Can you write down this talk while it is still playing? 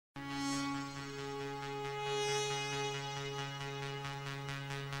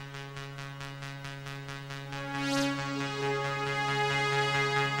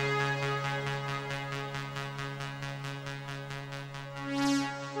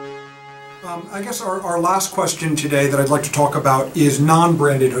I guess our last question today that I'd like to talk about is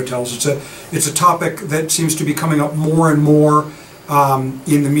non-branded hotels. It's a topic that seems to be coming up more and more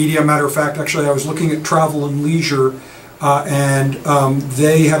in the media. Matter of fact, actually, I was looking at Travel and Leisure, and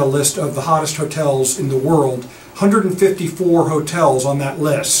they had a list of the hottest hotels in the world. 154 hotels on that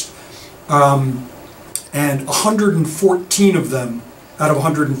list, and 114 of them out of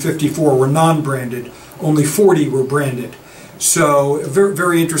 154 were non-branded. Only 40 were branded. So very,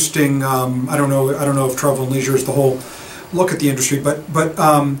 very interesting. I don't know if Travel and Leisure is the whole look at the industry, but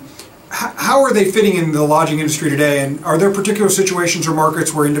how are they fitting in the lodging industry today? And are there particular situations or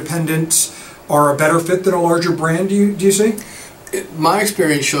markets where independents are a better fit than a larger brand? Do you see? My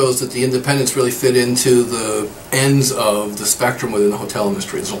experience shows that the independents really fit into the ends of the spectrum within the hotel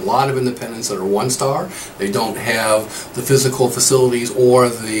industry. There's a lot of independents that are one-star. They don't have the physical facilities or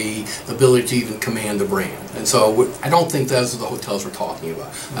the ability to even command a brand. And so I don't think those are the hotels we're talking about.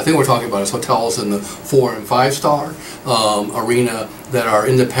 I think we're talking about is hotels in the 4- and 5-star arena that are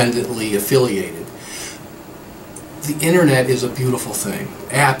independently affiliated. The internet is a beautiful thing.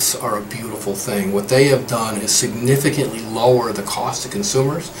 Apps are a beautiful thing. What they have done is significantly lower the cost to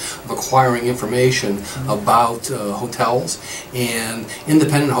consumers of acquiring information about hotels. And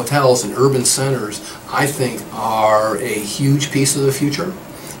independent hotels in urban centers, I think, are a huge piece of the future.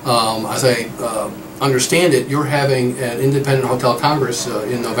 As I understand it, you're having an independent hotel congress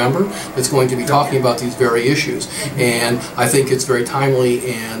in November that's going to be talking about these very issues, and I think it's very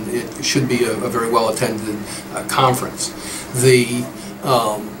timely and it should be a very well attended conference. The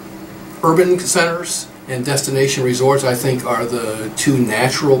urban centers and destination resorts, I think, are the two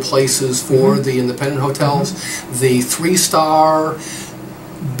natural places for the independent hotels. The 3-star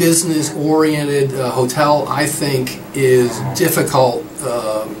business-oriented hotel, I think, is difficult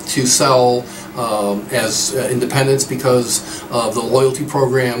to sell as independents because of the loyalty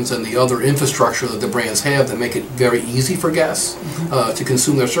programs and the other infrastructure that the brands have that make it very easy for guests to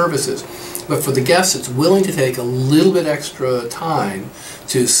consume their services. But for the guests that's willing to take a little bit extra time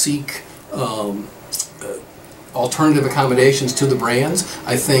to seek alternative accommodations to the brands,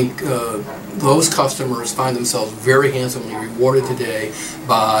 I think those customers find themselves very handsomely rewarded today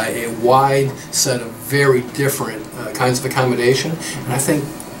by a wide set of very different kinds of accommodation. And I think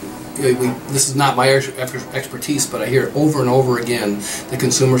this is not my expertise, but I hear it over and over again that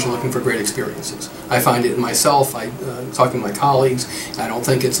consumers are looking for great experiences. I find it in myself. Talking to my colleagues, I don't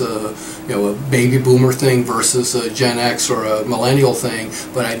think it's a baby boomer thing versus a Gen X or a millennial thing,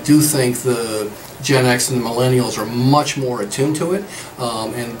 but I do think the Gen X and the millennials are much more attuned to it,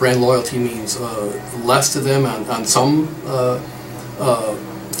 and brand loyalty means less to them on some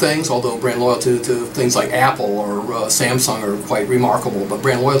things, although brand loyalty to things like Apple or Samsung are quite remarkable, but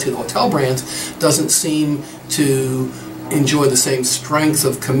brand loyalty to hotel brands doesn't seem to enjoy the same strength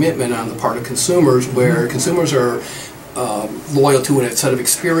of commitment on the part of consumers, where consumers are loyal to a set of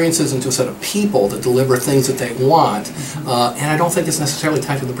experiences and to a set of people that deliver things that they want, and I don't think it's necessarily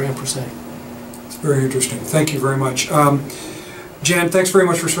tied to the brand per se. Very interesting. Thank you very much. Jan, thanks very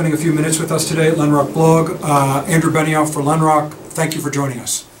much for spending a few minutes with us today at Lenrock Blog. Andrew Benioff for Lenrock, thank you for joining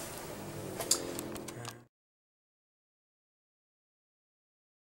us.